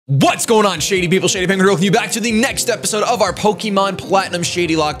What's going on, Shady people? ShadyPenguinn welcome you back to the next episode of our Pokemon Platinum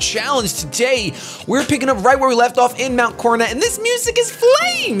Shadylocke challenge. Today, we're picking up right where we left off in Mount Coronet, and this music is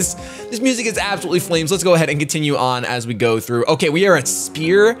flames! This music is absolutely flames. Let's go ahead and continue on as we go through. Okay, we are at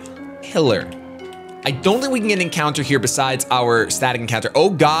Spear Pillar. I don't think we can get an encounter here besides our static encounter. Oh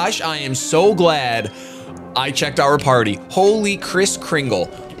gosh, I am so glad I checked our party. Holy Kris Kringle,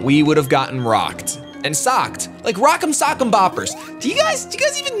 we would have gotten rocked. And socked, like rock'em sock'em boppers. Do you guys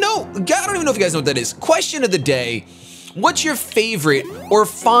even know? I don't even know if you guys know what that is. Question of the day, what's your favorite or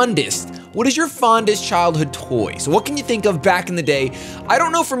fondest? What is your fondest childhood toy? So what can you think of back in the day? I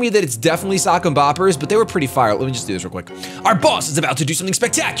don't know for me that it's definitely sock'em boppers, but they were pretty fire. Let me just do this real quick. Our boss is about to do something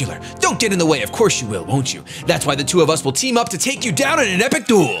spectacular. Don't get in the way, of course you will, won't you? That's why the two of us will team up to take you down in an epic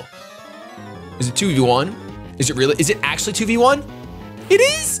duel. Is it 2v1? Is it really? Is it actually 2v1? It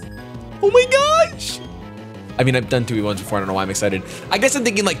is? Oh my gosh! I mean, I've done 2v1s before, I don't know why I'm excited. I guess I'm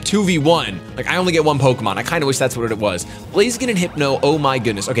thinking like 2v1, like I only get one Pokemon. I kind of wish that's what it was. Blaziken and Hypno, oh my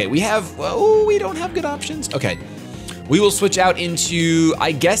goodness. Okay, we don't have good options. Okay, we will switch out into,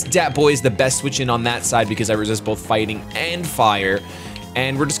 I guess Dat Boy is the best switch in on that side because I resist both fighting and fire.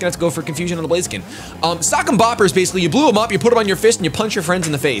 And we're just gonna have to go for confusion on the Blaziken. Sock'em Boppers, basically, you blew them up, you put them on your fist, and you punch your friends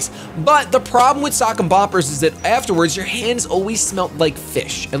in the face. But the problem with Sock'em Boppers is that afterwards, your hands always smelled like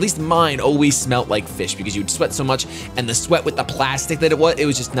fish. At least mine always smelled like fish because you would sweat so much, and the sweat with the plastic that it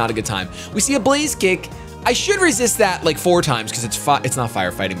was just not a good time. We see a Blaze Kick. I should resist that like 4 times because it's not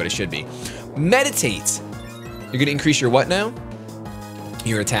firefighting, but it should be. Meditate. You're gonna increase your what now?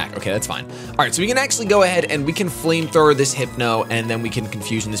 Your attack. Okay, that's fine. All right, so we can actually go ahead and we can Flamethrower this Hypno, and then we can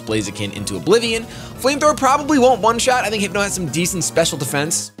Confusion this Blaziken into Oblivion. Flamethrower probably won't one-shot. I think Hypno has some decent special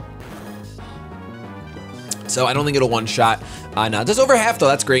defense, so I don't think it'll one-shot. No, it does over half though,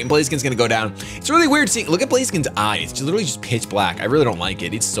 that's great, and Blaziken's gonna go down. It's really weird seeing, look at Blaziken's eyes. It's literally just pitch black. I really don't like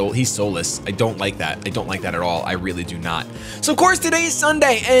it. He's soulless. I don't like that. I don't like that at all. I really do not. So of course, today is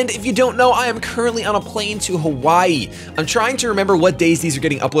Sunday, and if you don't know, I am currently on a plane to Hawaii. I'm trying to remember what days these are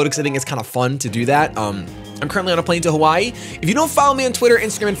getting uploaded because I think it's kind of fun to do that. I'm currently on a plane to Hawaii. If you don't follow me on Twitter,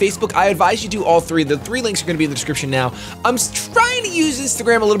 Instagram, and Facebook, I advise you do all 3. The 3 links are gonna be in the description now. I'm trying to use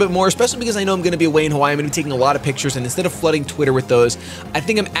Instagram a little bit more, especially because I know I'm gonna be away in Hawaii. I'm gonna be taking a lot of pictures, and instead of flooding Twitter with those, I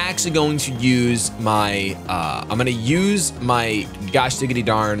think I'm actually going to use my, gosh diggity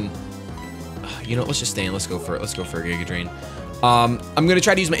darn, you know, let's just stay in, let's go for a Giga Drain. I'm gonna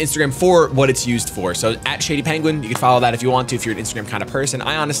try to use my Instagram for what it's used for. So at ShadyPenguinn, you can follow that if you want to, if you're an Instagram kind of person.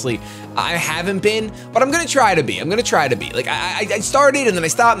 I haven't been, but I'm gonna try to be. Like I started and then I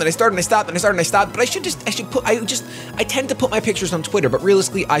stopped and then I started and I stopped and I started and I stopped. But I tend to put my pictures on Twitter, but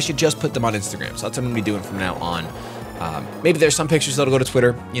realistically, I should just put them on Instagram. So that's what I'm gonna be doing from now on. Maybe there's some pictures that'll go to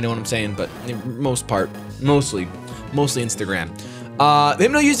Twitter, you know what I'm saying? But mostly Instagram.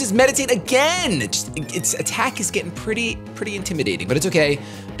 Hypno uses Meditate again. Its attack is getting pretty intimidating, but it's okay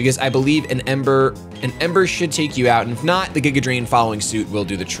because I believe an Ember should take you out, and if not, the Giga Drain following suit will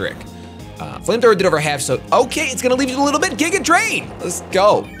do the trick. Flamethrower did over half, so okay, it's gonna leave you a little bit. Giga Drain. Let's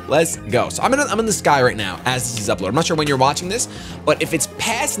go. So I'm in the sky right now as this is uploaded. I'm not sure when you're watching this, but if it's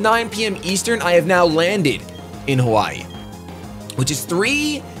past 9 p.m. Eastern, I have now landed in Hawaii, which is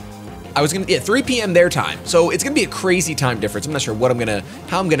 3 p.m. their time. So it's gonna be a crazy time difference. I'm not sure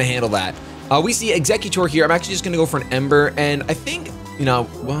how I'm gonna handle that. We see Executor here. I'm actually just gonna go for an Ember, and I think, you know,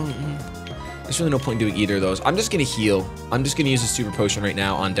 well, there's really no point in doing either of those. I'm just gonna heal. I'm just gonna use a Super Potion right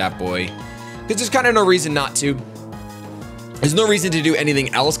now on Dat Boy, because there's kind of no reason not to. There's no reason to do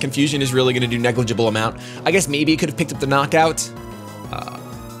anything else. Confusion is really gonna do negligible amount. I guess maybe it could have picked up the knockout,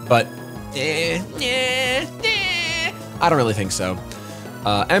 but I don't really think so.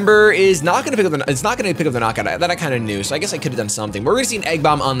 Ember is not gonna pick up the knockout. That I kind of knew, so I guess I could have done something. We're gonna see an Egg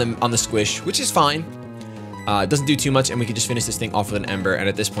Bomb on the Squish, which is fine. It doesn't do too much, and we can just finish this thing off with an Ember. And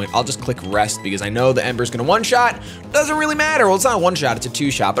at this point, I'll just click Rest because I know the Ember's gonna one-shot. Doesn't really matter. Well, it's not a one-shot; it's a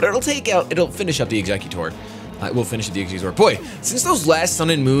 2-shot, but it'll finish up the Executor. We'll finish at the Executor. Boy, since those last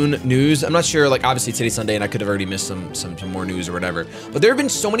Sun and Moon news, I'm not sure, like, obviously today's Sunday and I could have already missed some more news or whatever, but there have been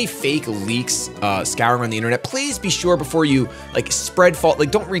so many fake leaks scouring around the internet. Please be sure before you, like,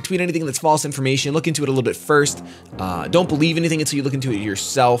 don't retweet anything that's false information. Look into it a little bit first. Don't believe anything until you look into it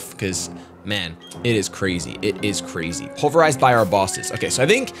yourself, because, man, it is crazy. It is crazy. Pulverized by our bosses. Okay, so I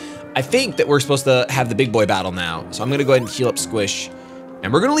think that we're supposed to have the big boy battle now, so I'm gonna go ahead and heal up Squish.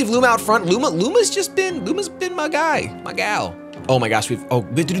 And we're gonna leave Luma out front. Luma's been my guy, my gal. Oh my gosh, we have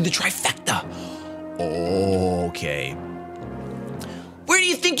to do the trifecta. Okay. Where do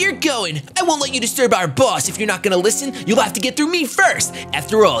you think you're going? I won't let you disturb our boss. If you're not gonna listen, you'll have to get through me first.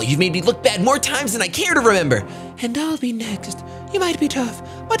 After all, you've made me look bad more times than I care to remember. And I'll be next. You might be tough,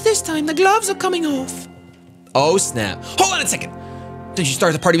 But this time, the gloves are coming off. Oh, snap. Hold on a second. Did you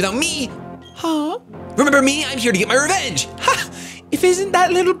start the party without me? Huh? Remember me? I'm here to get my revenge. Ha! If isn't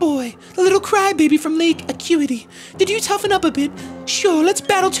that little boy, the little crybaby from Lake Acuity. Did you toughen up a bit? Sure, let's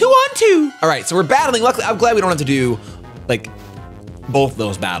battle 2 on 2. All right, so we're battling. Luckily, I'm glad we don't have to do, like, both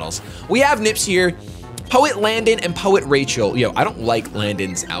those battles. We have Nips here, Poet Landon and Poet Rachel. Yo, I don't like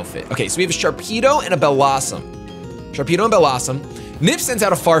Landon's outfit. Okay, so we have a Sharpedo and a Bellossom. Sharpedo and Bellossom. Nips sends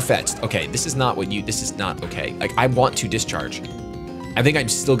out a Farfetch'd. Okay, this is not okay. Like, I want to discharge. I think I'm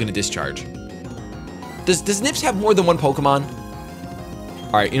still gonna discharge. Does Nips have more than one Pokemon?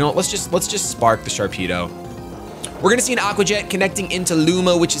 All right, you know what? Let's just spark the Sharpedo. We're gonna see an Aqua Jet connecting into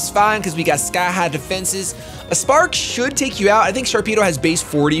Luma, which is fine because we got sky high defenses. A Spark should take you out. I think Sharpedo has base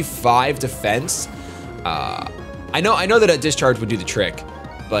 45 defense. I know that a discharge would do the trick,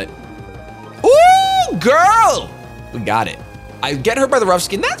 but ooh, girl, we got it. I get hurt by the rough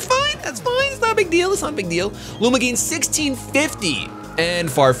skin. That's fine. That's fine. It's not a big deal. It's not a big deal. Luma gains 1650. And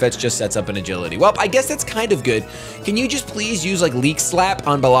Farfetch just sets up an agility. Well, I guess that's kind of good. Can you just please use like Leak Slap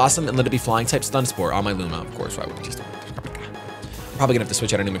on Bellossom and let it be Flying type Stun Spore on my Luma? Of course, why would we just... I'm probably gonna have to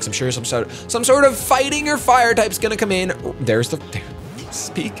switch out a new mix. I'm sure some sort of fighting or fire type's gonna come in. There.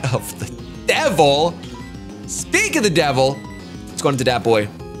 Speak of the devil. Speak of the devil. Let's go into Dat Boy.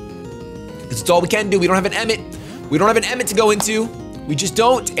 It's all we can do. We don't have an Emmett. We don't have an Emmett to go into. We just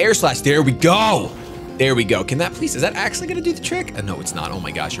don't. Air Slash. There we go. There we go. Can that please, is that actually gonna do the trick? No, it's not. Oh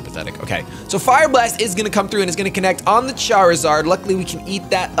my gosh, you're pathetic. Okay, so Fire Blast is gonna come through and it's gonna connect on the Charizard. Luckily, we can eat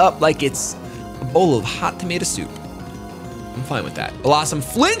that up like it's a bowl of hot tomato soup. I'm fine with that. Blossom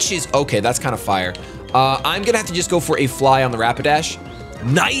flinches. Okay, that's kind of fire. I'm gonna have to just go for a fly on the Rapidash.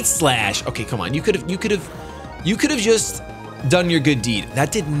 Night Slash. Okay, come on. You could have just done your good deed.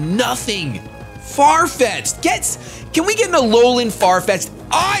 That did nothing. Farfetch'd. Can we get an Alolan Farfetch'd?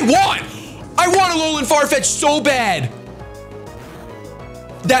 I want a Alolan Farfetch'd so bad.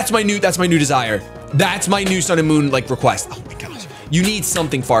 That's my new desire. That's my new Sun and Moon like request. Oh my gosh. You need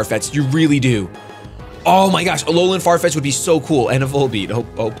something Farfetch'd. You really do. Oh my gosh, Alolan Farfetch'd would be so cool. And a Volbeat.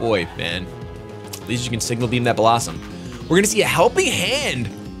 Oh boy, man. At least you can Signal Beam that Blossom. We're gonna see a Helping Hand.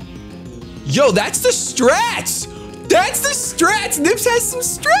 Yo, that's the strats. That's the strats. Nips has some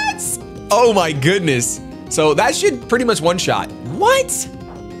strats. Oh my goodness. So that should pretty much one-shot. What?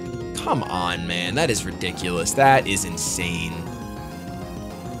 Come on, man. That is ridiculous. That is insane.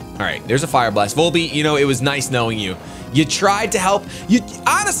 All right, there's a Fire Blast. Volbeat, you know, it was nice knowing you. You tried to help.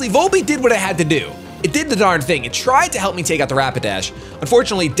 Honestly, Volbeat did what it had to do. It did the darn thing. It tried to help me take out the Rapidash.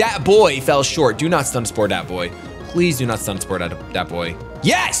 Unfortunately, Dat Boy fell short. Do not Stun Spore Dat Boy. Please do not Stun Spore Dat Boy.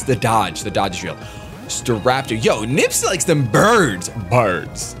 Yes, the dodge. The dodge is real. Staraptor. Yo, Nips likes them birds.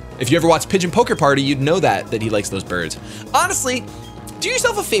 Birds. If you ever watched Pigeon Poker Party, you'd know that he likes those birds. Honestly, do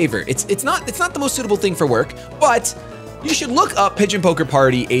yourself a favor. It's not the most suitable thing for work, but you should look up Pigeon Poker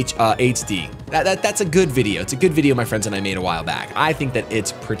Party HD. That's a good video. It's a good video my friends and I made a while back. I think that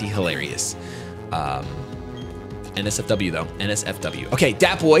it's pretty hilarious. NSFW though. NSFW. Okay,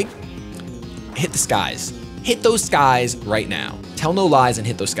 Dat Boy, hit the skies. Hit those skies right now. Tell no lies and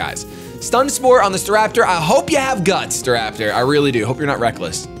hit those skies. Stun Spore on the Staraptor. I hope you have guts, Staraptor. I really do. Hope you're not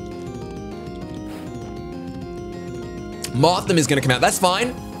reckless. Mothim is gonna come out. That's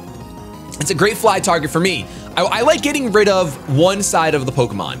fine. It's a great fly target for me. I like getting rid of one side of the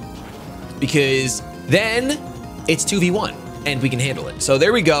Pokemon because then it's 2v1 and we can handle it. So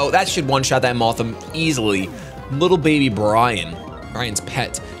there we go. That should one-shot that Mothim easily. Little baby Brian's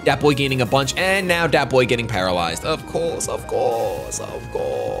pet. Dat Boy gaining a bunch, and now Dat Boy getting paralyzed. Of course.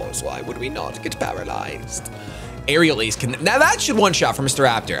 Why would we not get paralyzed? Aerial Ace can, now that should one-shot from Mr.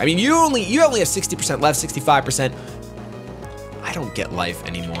 Raptor. I mean, you only have 60% left, 65%. I don't get life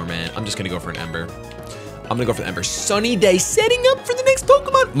anymore, man. I'm just gonna go for an Ember. I'm gonna go for the Ember. Sunny Day, setting up for the next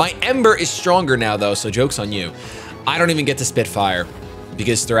Pokemon. My Ember is stronger now, though, so joke's on you. I don't even get to Spitfire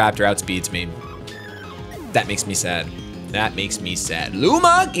because Staraptor outspeeds me. That makes me sad. That makes me sad.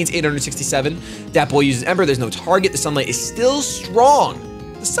 Luma gains 867. Dat Boy uses Ember. There's no target. The Sunlight is still strong.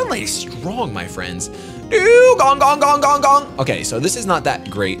 The Sunlight is strong, my friends. Gong, gong, gong, gong, gong. Okay, so this is not that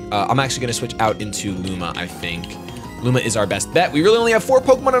great. I'm actually gonna switch out into Luma, I think. Luma is our best bet. We really only have 4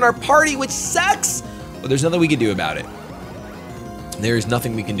 Pokemon in our party, which sucks, but there's nothing we can do about it. There is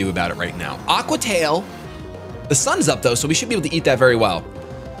nothing we can do about it right now. Aqua Tail. The sun's up though, so we should be able to eat that very well.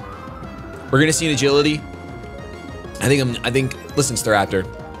 We're gonna see an Agility. I think, listen, Staraptor.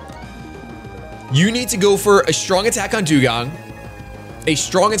 You need to go for a strong attack on Dugong. A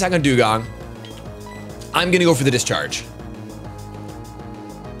strong attack on Dugong. I'm gonna go for the Discharge.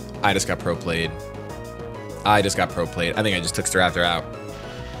 I just got pro played. I think I just took Staraptor out.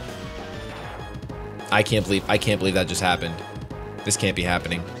 I can't believe that just happened. This can't be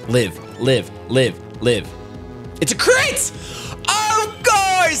happening. Live, live, live, live. It's a crit! Of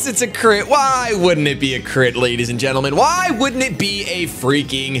course it's a crit. Why wouldn't it be a crit, ladies and gentlemen? Why wouldn't it be a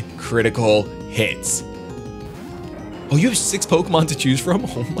freaking critical hit? Oh, you have 6 Pokemon to choose from?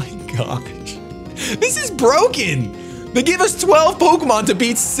 Oh my gosh. This is broken. They gave us 12 Pokemon to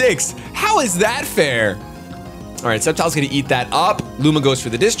beat 6. How is that fair? All right, Sceptile's gonna eat that up. Luma goes for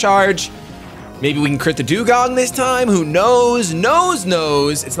the discharge. Maybe we can crit the Dugong this time. Who knows?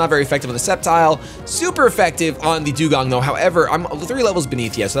 Knows. It's not very effective on the Sceptile. Super effective on the Dugong though. However, I'm 3 levels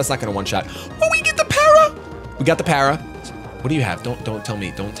beneath yet, so that's not gonna one-shot. Oh, we get the Para. We got the Para. What do you have? Don't tell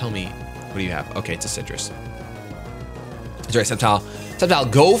me. Don't tell me. What do you have? Okay, it's a Citrus. That's right, Sceptile.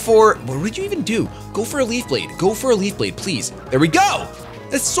 Sceptile, go for, what did you even do? Go for a Leaf Blade. Go for a Leaf Blade, please. There we go.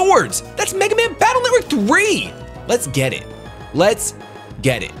 That's Swords. That's Mega Man Battle Network 3. Let's get it. Let's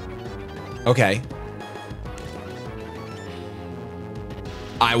get it. Okay.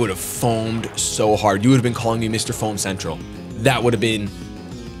 I would have foamed so hard. You would have been calling me Mr. Foam Central. That would have been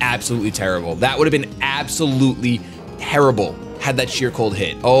absolutely terrible. That would have been absolutely terrible had that sheer cold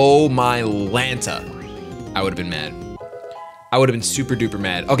hit. Oh my Lanta. I would have been mad. I would have been super duper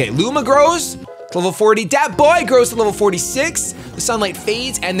mad. Okay, Luma grows to level 40. Dat Boy grows to level 46. The Sunlight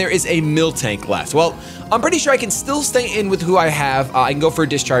fades, and there is a Miltank left. Well, I'm pretty sure I can still stay in with who I have. I can go for a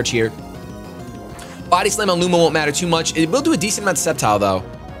discharge here. Body Slam on Luma won't matter too much. It will do a decent amount of Sceptile, though.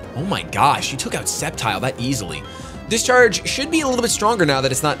 Oh my gosh, you took out Sceptile that easily. Discharge should be a little bit stronger now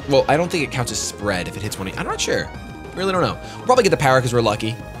that it's not, well, I don't think it counts as spread if it hits 20. I'm not sure. Really don't know. We'll probably get the power because we're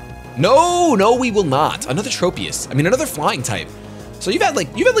lucky. No, we will not. Another Tropius. I mean, another flying type. So you've had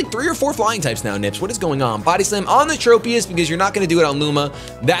like 3 or 4 flying types now, Nips. What is going on? Body Slam on the Tropius because you're not going to do it on Luma.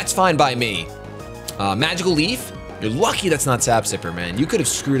 That's fine by me. Magical Leaf. You're lucky that's not Sap Sipper, man. You could have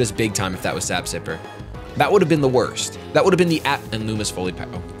screwed us big time if that was Sap Sipper. That would have been the worst. That would have been the app. And Luma's fully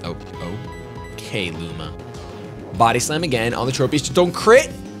powered. Okay, Luma. Body Slam again on the Tropius. Just don't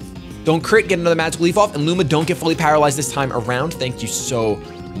crit. Don't crit. Get another Magical Leaf off. And Luma, don't get fully paralyzed this time around. Thank you so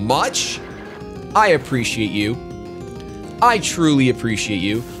much. I appreciate you. I truly appreciate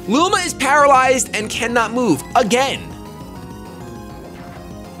you. Luma is paralyzed and cannot move again.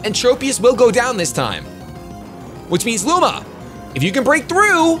 And Tropius will go down this time. Which means Luma, if you can break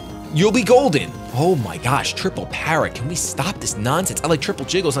through, you'll be golden. Oh my gosh, triple para. Can we stop this nonsense? I like triple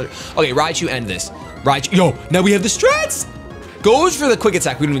jiggles. Okay, Raichu, end this. Raichu, yo, now we have the strats. Goes for the quick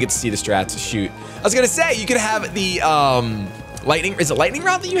attack. We didn't even get to see the strats. Shoot. I was gonna say, you could have the lightning, is it lightning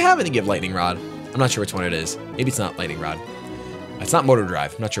rod that you have? I think you have lightning rod. I'm not sure which one it is. Maybe it's not lightning rod. It's not motor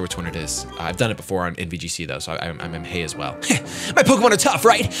drive. I'm not sure which one it is. I've done it before in VGC though, so I'm hay as well. My Pokemon are tough,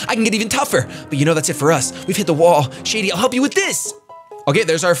 right? I can get even tougher. But you know, that's it for us. We've hit the wall. Shady, I'll help you with this. Okay,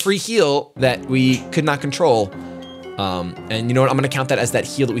 there's our free heal that we could not control. And you know what? I'm gonna count that as that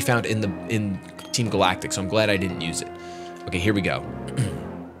heal that we found in Team Galactic, so I'm glad I didn't use it. Okay, here we go.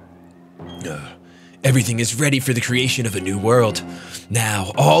 Everything is ready for the creation of a new world.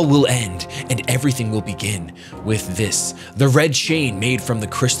 Now, all will end, and everything will begin with this, the red chain made from the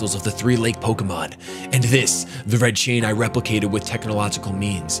crystals of the 3 lake Pokemon. And this, the red chain I replicated with technological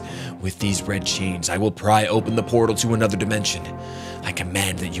means. With these red chains, I will pry open the portal to another dimension. I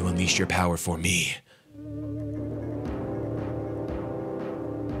command that you unleash your power for me.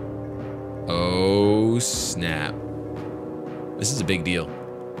 Oh, snap. This is a big deal.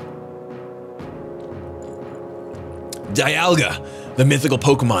 Dialga, the mythical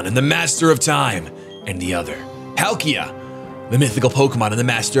Pokemon and the master of time, and the other. Palkia, the mythical Pokemon and the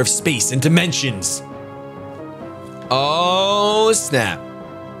master of space and dimensions. Oh, snap.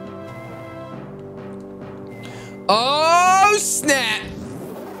 Oh, snap.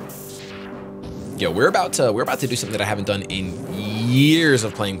 Yo, we're about to do something that I haven't done in years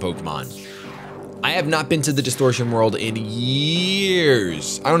of playing Pokemon. I have not been to the Distortion world in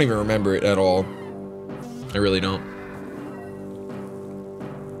years. I don't even remember it at all. I really don't.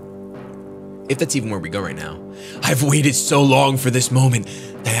 If that's even where we go right now. I've waited so long for this moment.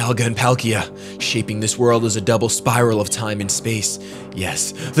 Dialga and Palkia, shaping this world as a double spiral of time and space.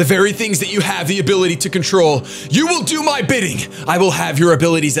 Yes, the very things that you have the ability to control. You will do my bidding. I will have your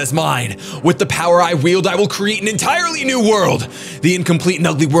abilities as mine. With the power I wield, I will create an entirely new world. The incomplete and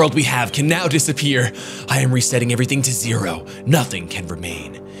ugly world we have can now disappear. I am resetting everything to 0. Nothing can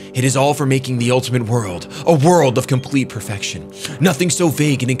remain. It is all for making the ultimate world, a world of complete perfection. Nothing so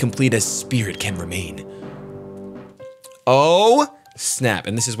vague and incomplete as spirit can remain. Oh, snap.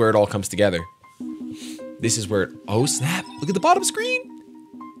 And this is where it all comes together. This is where oh, snap. Look at the bottom screen.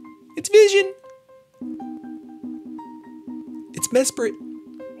 It's Vision. It's Mesprit.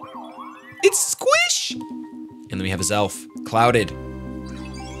 It's Squish! And then we have his elf, Clouded.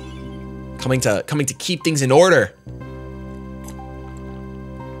 Coming to keep things in order.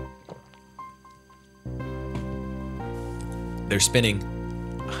 They're spinning.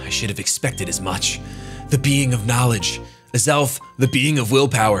 I should have expected as much. The being of knowledge. Azelf, the being of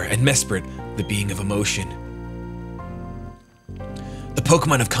willpower. And Mesprit, the being of emotion. The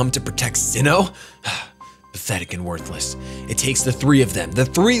Pokemon have come to protect Sinnoh? Pathetic and worthless. It takes the three of them, the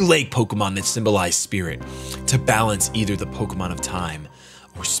three lake Pokemon that symbolize spirit, to balance either the Pokemon of time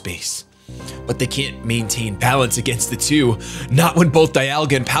or space. But they can't maintain balance against the two, not when both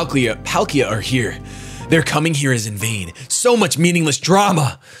Dialga and Palkia are here. Their coming here is in vain. So much meaningless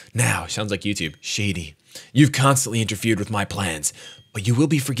drama. Now, sounds like YouTube, Shady. You've constantly interfered with my plans, but you will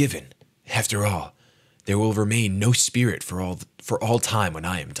be forgiven. After all, there will remain no spirit for all time when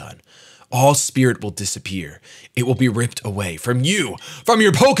I am done. All spirit will disappear. It will be ripped away from you, from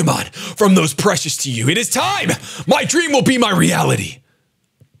your Pokemon, from those precious to you. It is time! My dream will be my reality!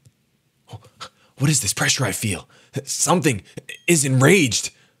 What is this pressure I feel? Something is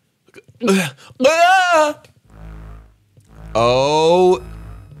enraged. Oh,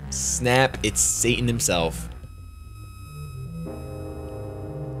 snap, it's Satan himself.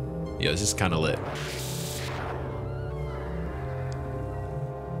 Yo, this is kind of lit.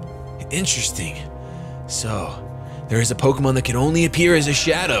 Interesting. So, there is a Pokemon that can only appear as a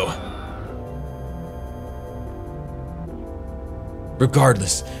shadow.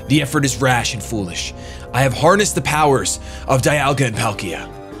 Regardless, the effort is rash and foolish. I have harnessed the powers of Dialga and Palkia.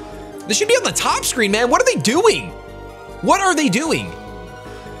 This should be on the top screen, man. What are they doing? What are they doing?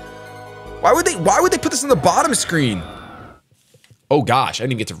 Why would they put this on the bottom screen? Oh gosh, I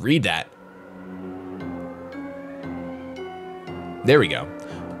didn't even get to read that. There we go.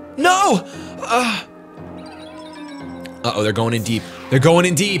 No! Uh-oh, they're going in deep. They're going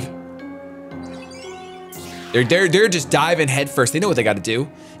in deep. They're just diving head first. They know what they gotta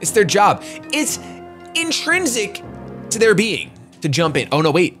do. It's their job. It's intrinsic to their being to jump in. Oh no,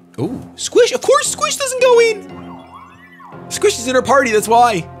 wait. Ooh, Squish, of course Squish doesn't go in. Squish is in her party, that's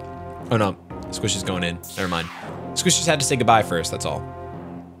why. Oh no, Squish is going in, never mind. Squish just had to say goodbye first, that's all.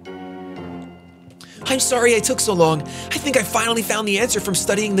 I'm sorry I took so long. I think I finally found the answer from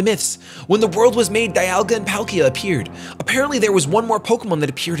studying the myths. When the world was made, Dialga and Palkia appeared. Apparently there was one more Pokemon that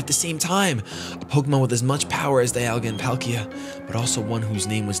appeared at the same time. A Pokemon with as much power as Dialga and Palkia, but also one whose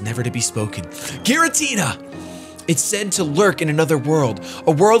name was never to be spoken. Giratina! It's said to lurk in another world,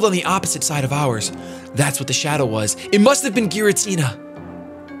 a world on the opposite side of ours. That's what the shadow was. It must have been Giratina.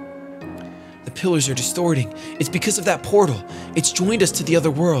 The pillars are distorting. It's because of that portal. It's joined us to the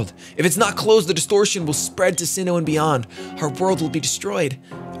other world. If it's not closed, the distortion will spread to Sinnoh and beyond. Our world will be destroyed.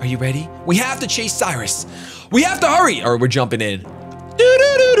 Are you ready? We have to chase Cyrus. We have to hurry, or we're jumping in.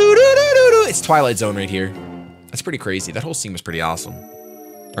 It's Twilight Zone right here. That's pretty crazy. That whole scene was pretty awesome.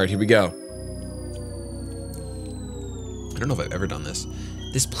 All right, here we go. I don't know if I've ever done this.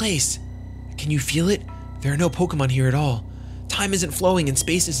 This place, can you feel it? There are no Pokemon here at all. Time isn't flowing and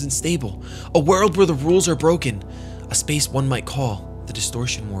space isn't stable. A world where the rules are broken. A space one might call the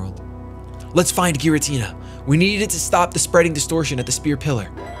Distortion world. Let's find Giratina. We needed to stop the spreading distortion at the Spear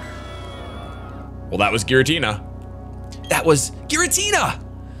Pillar. Well, that was Giratina. That was Giratina!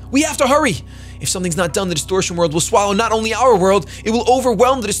 We have to hurry! If something's not done, the Distortion world will swallow not only our world, it will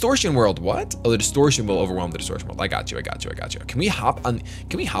overwhelm the Distortion world. What? Oh, the Distortion will overwhelm the Distortion world. I got you. Can we hop on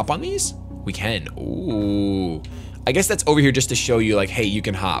these? We can. Ooh. I guess that's over here just to show you, like, hey, you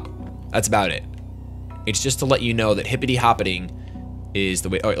can hop. That's about it. It's just to let you know that hippity-hoppeting is the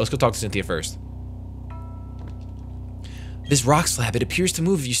way. All right, let's go talk to Cynthia first. This rock slab, it appears to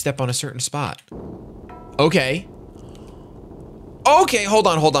move if you step on a certain spot. Okay. Okay, hold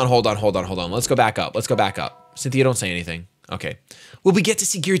on. Let's go back up. Cynthia, don't say anything. Okay. Will we get to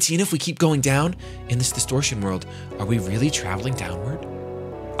see Giratina if we keep going down? In this Distortion world, are we really traveling downward?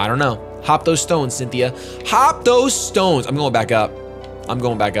 I don't know. Hop those stones, Cynthia. Hop those stones. I'm going back up.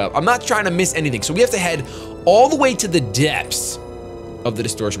 I'm not trying to miss anything. So we have to head all the way to the depths of the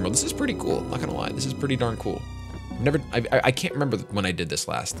Distortion world. This is pretty cool. Not gonna lie. This is pretty darn cool. I can't remember when I did this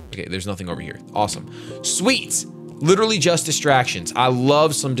last. Okay, there's nothing over here. Awesome. Sweet. Literally just distractions. I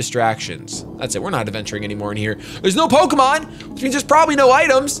love some distractions. That's it. We're not adventuring anymore in here. There's no Pokemon, which means there's probably no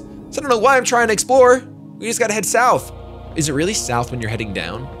items. So I don't know why I'm trying to explore. We just gotta head south. Is it really south when you're heading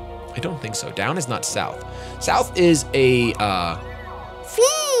down? I don't think so. Down is not south. South is a,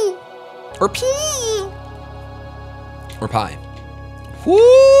 fee, or pee, or pie.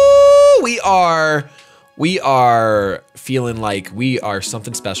 Woo! We are We are feeling like we are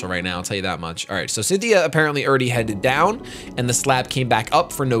something special right now, I'll tell you that much. All right, so Cynthia apparently already headed down and the slab came back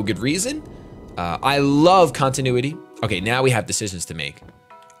up for no good reason. I love continuity. Okay, now we have decisions to make.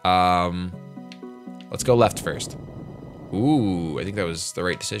 Let's go left first. Ooh, I think that was the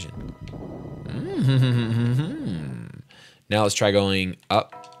right decision. Now let's try going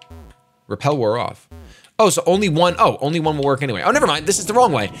up. Repel wore off. Oh, so only one. Oh, only one will work anyway. Oh, never mind. This is the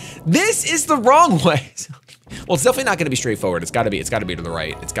wrong way. This is the wrong way. Well, it's definitely not going to be straightforward. It's got to be to the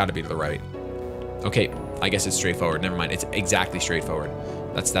right. It's got to be to the right. Okay, I guess it's straightforward. Never mind. It's exactly straightforward.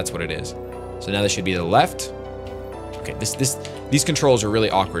 That's what it is. So now this should be to the left. Okay, these controls are really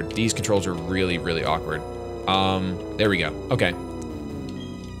awkward. These controls are really, really awkward. There we go. Okay.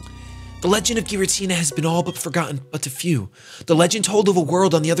 The legend of Giratina has been all but forgotten, but to few. The legend told of a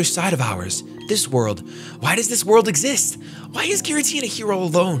world on the other side of ours. This world. Why does this world exist? Why is Giratina here all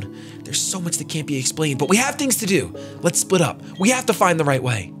alone? There's so much that can't be explained, but we have things to do. Let's split up. We have to find the right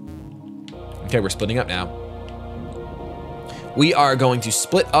way. Okay, we're splitting up now. We are going to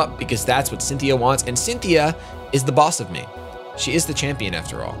split up because that's what Cynthia wants, and Cynthia is the boss of me. She is the champion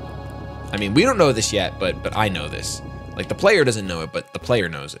after all. I mean, we don't know this yet, but I know this. Like, the player doesn't know it, but the player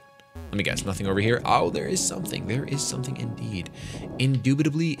knows it. Let me guess, nothing over here? Oh, there is something. There is something indeed.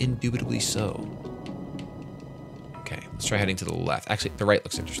 Indubitably so. Okay, let's try heading to the left. Actually, the right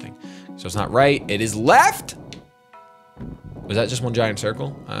looks interesting. So it's not right, it is left! Was that just one giant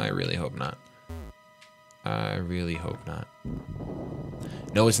circle? I really hope not. I really hope not.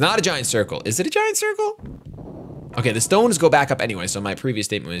 No, it's not a giant circle. Is it a giant circle? Okay, the stones go back up anyway, so my previous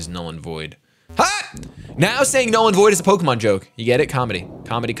statement was null and void. Ha! Now saying null and void is a Pokemon joke. You get it? Comedy.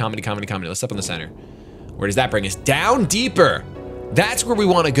 Comedy. Let's step on the center. Where does that bring us? Down deeper. That's where we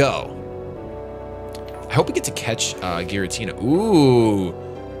want to go. I hope we get to catch Giratina. Ooh.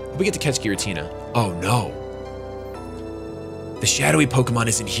 Hope we get to catch Giratina. Oh no. The shadowy Pokemon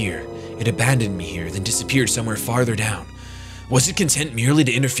isn't here. It abandoned me here, then disappeared somewhere farther down. Was it content merely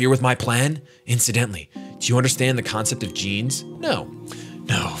to interfere with my plan? Incidentally, do you understand the concept of genes? No.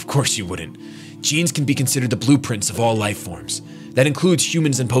 No, of course you wouldn't. Genes can be considered the blueprints of all life forms. That includes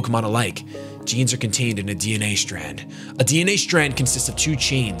humans and Pokemon alike. Genes are contained in a DNA strand. A DNA strand consists of two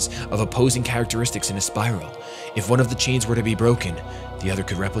chains of opposing characteristics in a spiral. If one of the chains were to be broken, the other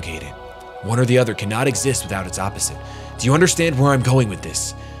could replicate it. One or the other cannot exist without its opposite. Do you understand where I'm going with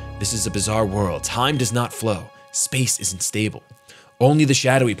this? This is a bizarre world. Time does not flow. Space isn't stable. Only the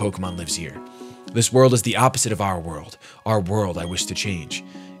shadowy Pokemon lives here. This world is the opposite of our world. Our world I wish to change.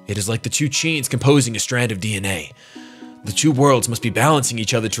 It is like the two chains composing a strand of DNA. The two worlds must be balancing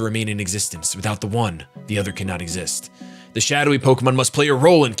each other to remain in existence. Without the one, the other cannot exist. The shadowy Pokemon must play a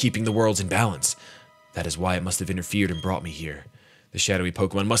role in keeping the worlds in balance. That is why it must have interfered and brought me here. The shadowy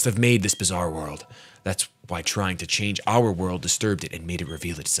Pokemon must have made this bizarre world. That's why trying to change our world disturbed it and made it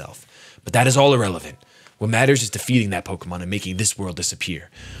reveal itself. But that is all irrelevant. What matters is defeating that Pokemon and making this world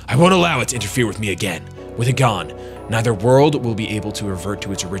disappear. I won't allow it to interfere with me again. With it gone, neither world will be able to revert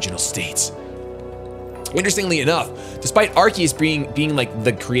to its original states. Interestingly enough, despite Arceus being like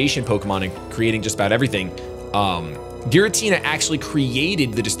the creation Pokemon and creating just about everything, Giratina actually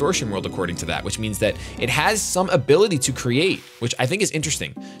created the Distortion world according to that, which means that it has some ability to create, which I think is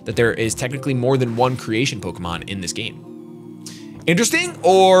interesting, that there is technically more than one creation Pokemon in this game. Interesting,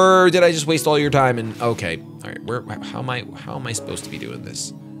 or did I just waste all your time and okay, all right, how am I supposed to be doing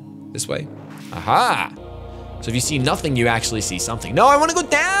this? This way? Aha! So if you see nothing, you actually see something. No, I want to go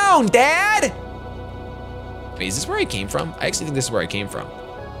down, Dad! Wait, is this where I came from? I actually think this is where I came from.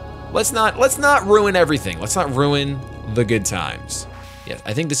 Let's not ruin everything. Let's not ruin the good times. Yes,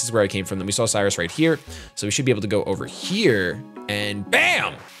 I think this is where I came from. Then we saw Cyrus right here, so we should be able to go over here and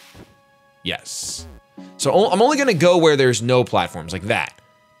bam! Yes. So I'm only gonna go where there's no platforms like that,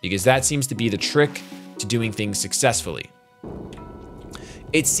 because that seems to be the trick to doing things successfully.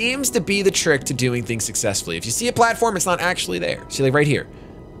 It seems to be the trick to doing things successfully. If you see a platform, it's not actually there. See, like right here,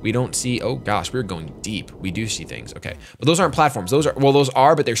 we don't see, oh gosh, we're going deep. We do see things, okay. But those aren't platforms. Those are, well, those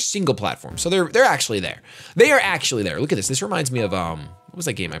are, but they're single platforms. So they're actually there. They are actually there. Look at this. This reminds me of, what was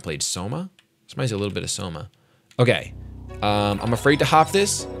that game I played? Soma? This reminds me a little bit of Soma. Okay, I'm afraid to hop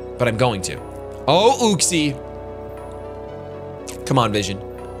this, but I'm going to. Oh, Ooksy. Come on, Vision.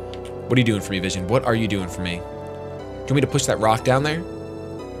 What are you doing for me, Vision? What are you doing for me? Do you want me to push that rock down there?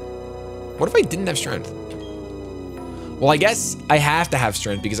 What if I didn't have strength? Well, I guess I have to have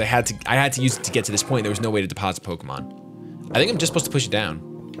strength because I had to use it to get to this point. There was no way to deposit Pokemon. I think I'm just supposed to push it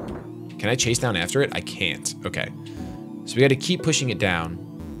down. Can I chase down after it? I can't. Okay. So we got to keep pushing it down.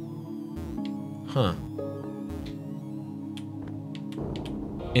 Huh.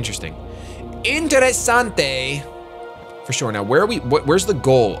 Interesting. Interessante. For sure. Now, where are we? Where's the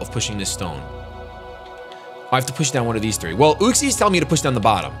goal of pushing this stone? I have to push down one of these three. Well, Uxi's telling me to push down the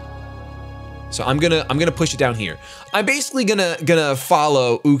bottom. So I'm gonna push it down here. I'm basically gonna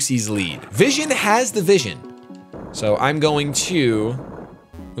follow Uxi's lead. Vision has the vision. So I'm going to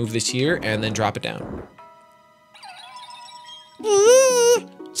move this here and then drop it down.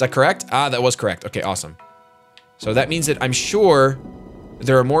 Is that correct? Ah, that was correct. Okay, awesome. So that means that I'm sure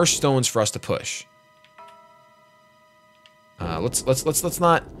there are more stones for us to push. Let's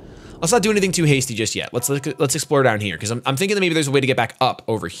not do anything too hasty just yet. Let's explore down here because I'm thinking that maybe there's a way to get back up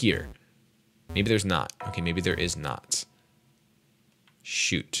over here. Maybe there's not. Okay, maybe there is not.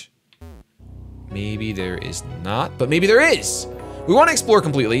 Shoot. Maybe there is not, but maybe there is. We want to explore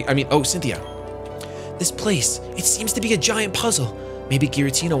completely. I mean, oh, Cynthia. This place, it seems to be a giant puzzle. Maybe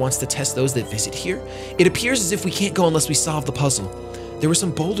Giratina wants to test those that visit here. It appears as if we can't go unless we solve the puzzle. There were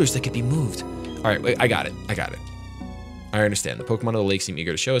some boulders that could be moved. All right, wait, I got it. I understand. The Pokemon of the lake seem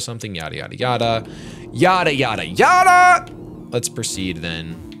eager to show us something, yada, yada, yada. Yada, yada, yada. Let's proceed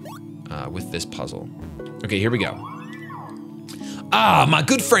then with this puzzle. Okay, here we go. Ah, my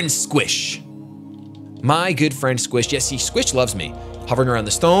good friend Squish. My good friend Squish. Yes, see, Squish loves me. Hovering around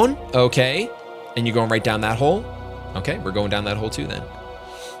the stone. Okay. And you're going right down that hole. Okay, we're going down that hole too then.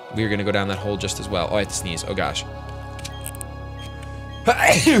 We're gonna go down that hole just as well. Oh, I have to sneeze. Oh gosh.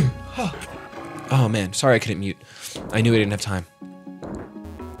 Oh man, sorry I couldn't mute. I knew I didn't have time.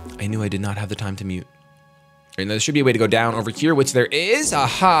 I knew I did not have the time to mute. And there should be a way to go down over here, which there is.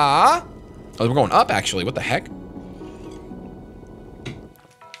 Aha! Oh, we're going up actually. What the heck?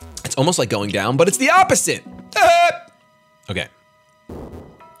 It's almost like going down, but it's the opposite. Okay.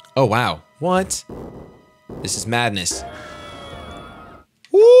 Oh wow. What? This is madness.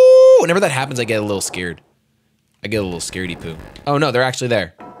 Woo! Whenever that happens, I get a little scared. I get a little scaredy poo. Oh no, they're actually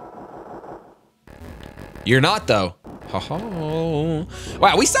there. You're not though. Ho-ho.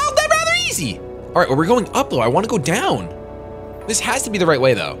 Wow, we solved that rather easy. All right, well, we're going up though. I want to go down. This has to be the right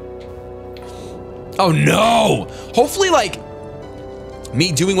way though. Oh no! Hopefully like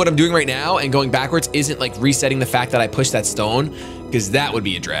me doing what I'm doing right now and going backwards isn't like resetting the fact that I pushed that stone, because that would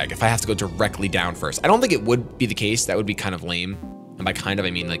be a drag if I have to go directly down first. I don't think it would be the case. That would be kind of lame. And by kind of,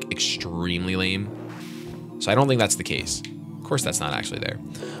 I mean like extremely lame. So I don't think that's the case. Of course, that's not actually there.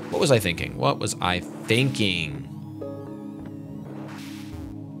 What was I thinking? What was I thinking?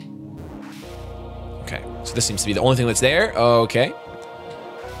 Okay, so this seems to be the only thing that's there. Okay.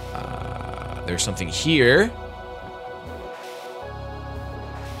 There's something here.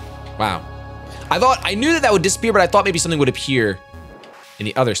 Wow. I knew that would disappear, but I thought maybe something would appear in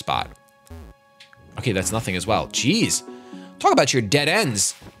the other spot. Okay, that's nothing as well. Jeez. Talk about your dead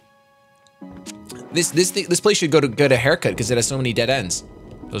ends. This place should get a haircut because it has so many dead ends.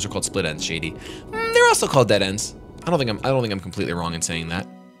 Those are called split ends, Shady. They're also called dead ends. I don't think I'm completely wrong in saying that.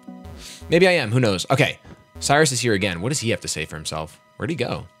 Maybe I am, who knows? Okay, Cyrus is here again. What does he have to say for himself? Where'd he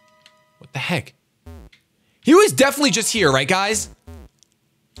go? What the heck? He was definitely just here, right guys?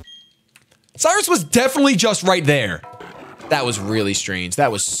 Cyrus was definitely just right there. That was really strange.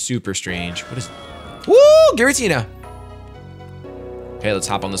 That was super strange. What is, woo, Giratina. Okay, let's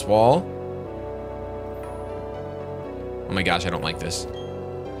hop on this wall. Oh my gosh, I don't like this.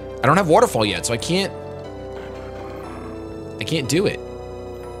 I don't have waterfall yet, so I can't do it.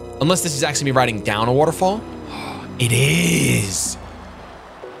 Unless this is actually me riding down a waterfall. It is.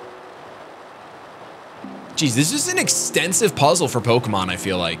 Geez, this is an extensive puzzle for Pokemon, I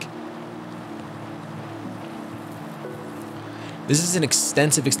feel like. This is an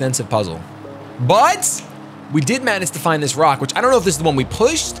extensive puzzle. But we did manage to find this rock, which I don't know if this is the one we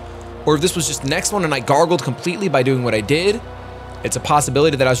pushed or if this was just the next one and I gargled completely by doing what I did. It's a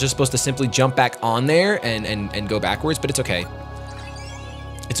possibility that I was just supposed to simply jump back on there and go backwards, but it's okay.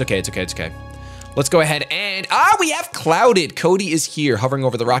 It's okay. Let's go ahead and, we have Clouded. Cody is here hovering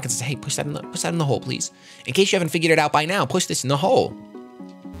over the rock and says, hey, push that in the hole, please. In case you haven't figured it out by now, push this in the hole.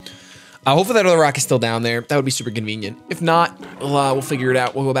 Hopefully that other rock is still down there. That would be super convenient. If not, we'll figure it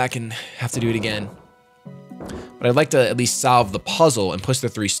out. We'll go back and have to do it again. But I'd like to at least solve the puzzle and push the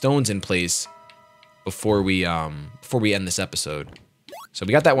 3 stones in place before we end this episode. So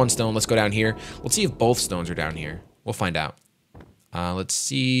we got that 1 stone. Let's go down here. Let's see if both stones are down here. We'll find out. Let's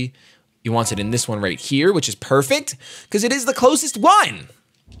see. He wants it in this one right here, which is perfect because it is the closest one.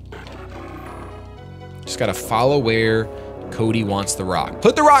 Just gotta follow where Cody wants the rock.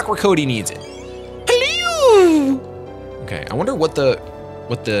 Put the rock where Cody needs it. Hello. Okay, I wonder what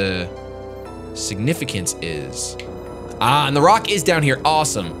the significance is. And the rock is down here.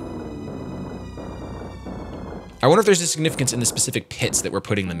 Awesome. I wonder if there's a significance in the specific pits that we're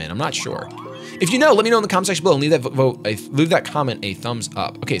putting them in. I'm not sure. If you know, let me know in the comment section below and leave that comment a thumbs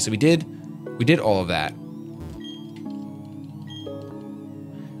up. Okay, so we did all of that.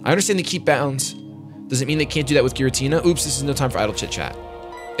 I understand they keep bounds. Does it mean they can't do that with Giratina? Oops, this is no time for idle chit chat.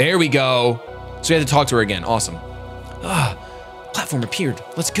 There we go. So we had to talk to her again. Awesome. Ah, platform appeared.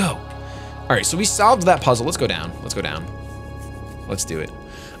 Let's go. All right, so we solved that puzzle. Let's go down. Let's go down. Let's do it.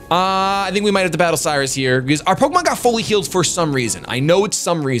 I think we might have to battle Cyrus here because our Pokemon got fully healed for some reason. I know it's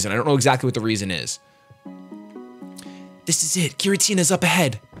some reason. I don't know exactly what the reason is. This is it. Giratina's up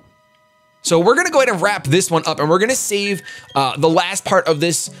ahead. So we're gonna go ahead and wrap this one up and we're gonna save the last part of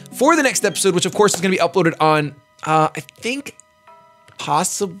this for the next episode, which of course is gonna be uploaded on, I think,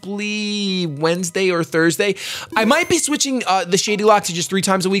 possibly Wednesday or Thursday. I might be switching the Shadylocke to just 3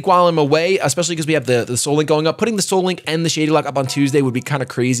 times a week while I'm away, especially because we have the Soul Link going up. Putting the Soul Link and the Shadylocke up on Tuesday would be kind of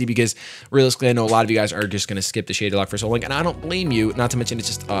crazy because realistically, I know a lot of you guys are just going to skip the Shadylocke for Soul Link, and I don't blame you. Not to mention, it's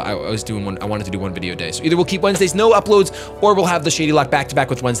just I wanted to do 1 video a day. So either we'll keep Wednesdays no uploads, or we'll have the Shadylocke back to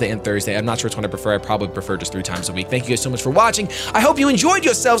back with Wednesday and Thursday. I'm not sure which one I prefer. I probably prefer just 3 times a week. Thank you guys so much for watching. I hope you enjoyed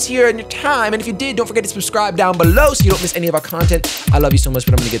yourselves here and your time, and if you did, don't forget to subscribe down below so you don't miss any of our content. I love you so much,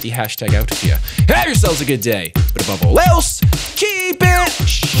 but I'm going to get the hashtag out to you. Have yourselves a good day, but above all else, keep it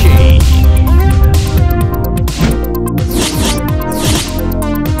shady.